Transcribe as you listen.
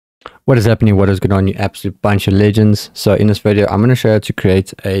What is happening? What is going on, you absolute bunch of legends? So in this video, I'm going to show you how to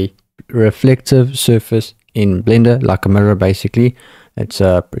create a reflective surface in Blender, like a mirror basically. It's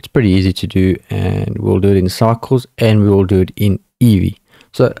pretty easy to do, and we'll do it in Cycles and we will do it in Eevee.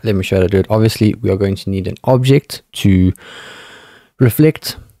 So let me show you how to do it. Obviously, we are going to need an object to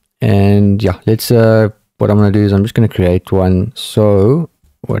reflect, and yeah, let's what I'm going to do is I'm just going to create one. So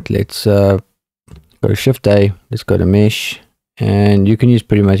let's go to Shift A, let's go to Mesh, and you can use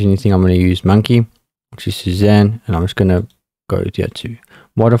pretty much anything. I'm going to use Monkey, which is Suzanne, and I'm just going to go here to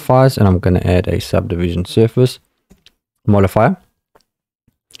Modifiers, and I'm going to add a subdivision surface modifier.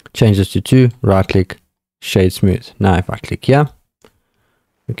 Change this to 2, right click, shade smooth. Now if I click here,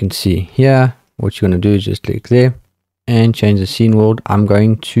 we can see here what you're going to do is just click there and change the scene world. I'm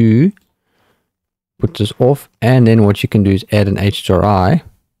going to put this off, and then what you can do is add an HDRI.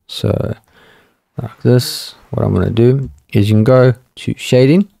 So like this, what I'm going to do is you can go to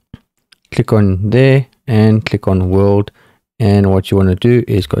shading, click on there and click on world, and what you want to do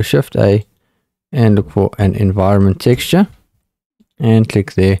is go Shift A and look for an environment texture and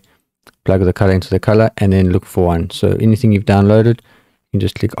click there, plug the color into the color, and then look for one. So anything you've downloaded, you can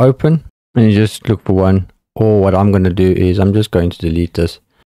just click open and you just look for one. Or what I'm going to do is I'm just going to delete this,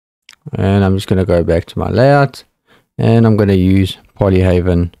 and I'm just going to go back to my layout, and I'm going to use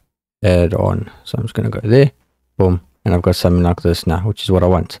Polyhaven add on. So I'm just going to go there, boom, and I've got something like this now, which is what I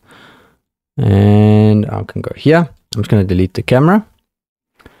want. And I can go here. I'm just going to delete the camera,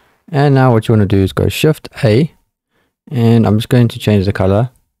 and now what you want to do is go Shift A, and I'm just going to change the color.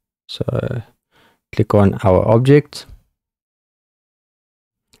 So click on our object,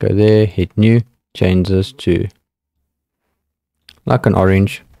 go there, hit new, change this to like an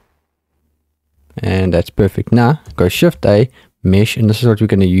orange, and that's perfect. Now go Shift A, mesh, and this is what we're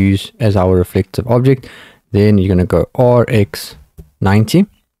going to use as our reflective object. Then you're going to go RX 90,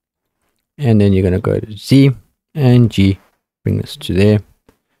 and then you're going to go to Z and G, bring this to there,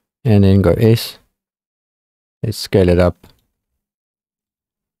 and then go S. Let's scale it up,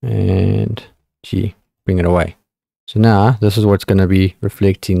 and G, bring it away. So now this is what's going to be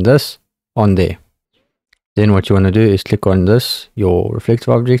reflecting this on there. Then what you want to do is click on this, your reflective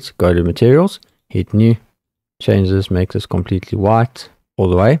object, go to materials, hit new, change this, make this completely white all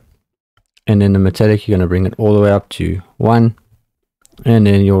the way, and then the metallic, you're going to bring it all the way up to 1, and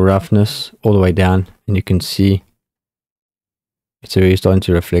then your roughness all the way down, and you can see it's already starting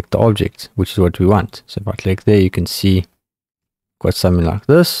to reflect the object, which is what we want. So if I click there, you can see got something like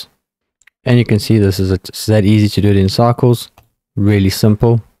this, and you can see this is it's that easy to do it in Cycles, really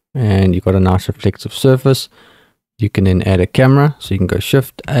simple, and you've got a nice reflective surface. You can then add a camera, so you can go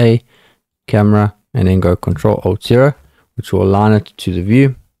Shift A, camera, and then go Control Alt 0, which will align it to the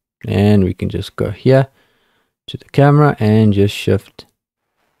view, and we can just go here to the camera and just shift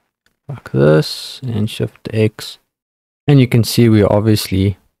like this and Shift X, and you can see we are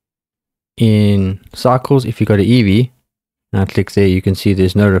obviously in Cycles. If you go to Eevee, now click there, you can see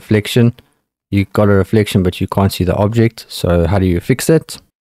there's no reflection. You got a reflection, but you can't see the object. So how do you fix it?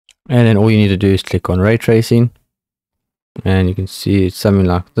 And then all you need to do is click on ray tracing, and you can see it's something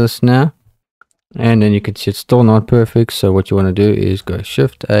like this now. And then you can see it's still not perfect. So what you want to do is go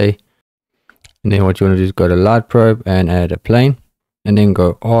Shift A, and then what you want to do is go to light probe and add a plane, and then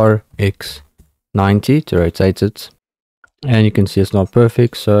go RX 90 to rotate it. And you can see it's not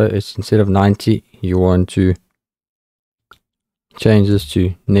perfect. So it's instead of 90, you want to change this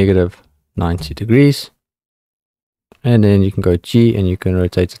to -90 degrees, and then you can go G and you can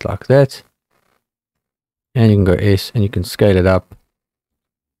rotate it like that, and you can go S and you can scale it up,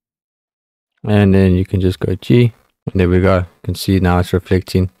 and then you can just go G, and there we go. You can see now it's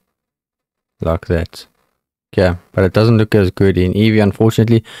reflecting like that. Okay, but it doesn't look as good in Eevee,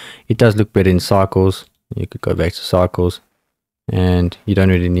 unfortunately. It does look better in Cycles. You could go back to Cycles, and you don't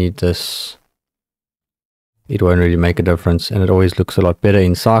really need this. It won't really make a difference, and it always looks a lot better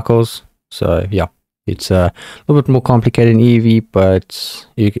in Cycles. So yeah, it's a little bit more complicated in Eevee, but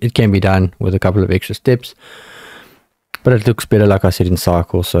it can be done with a couple of extra steps, but it looks better, like I said, in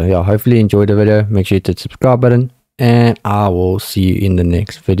Cycles. So yeah, hopefully you enjoyed the video. Make sure you hit the subscribe button, and I will see you in the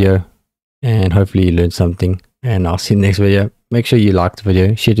next video, and hopefully you learned something, and I'll see you in the next video. Make sure you like the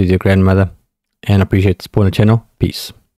video, share it with your grandmother, and I appreciate the support on the channel. Peace.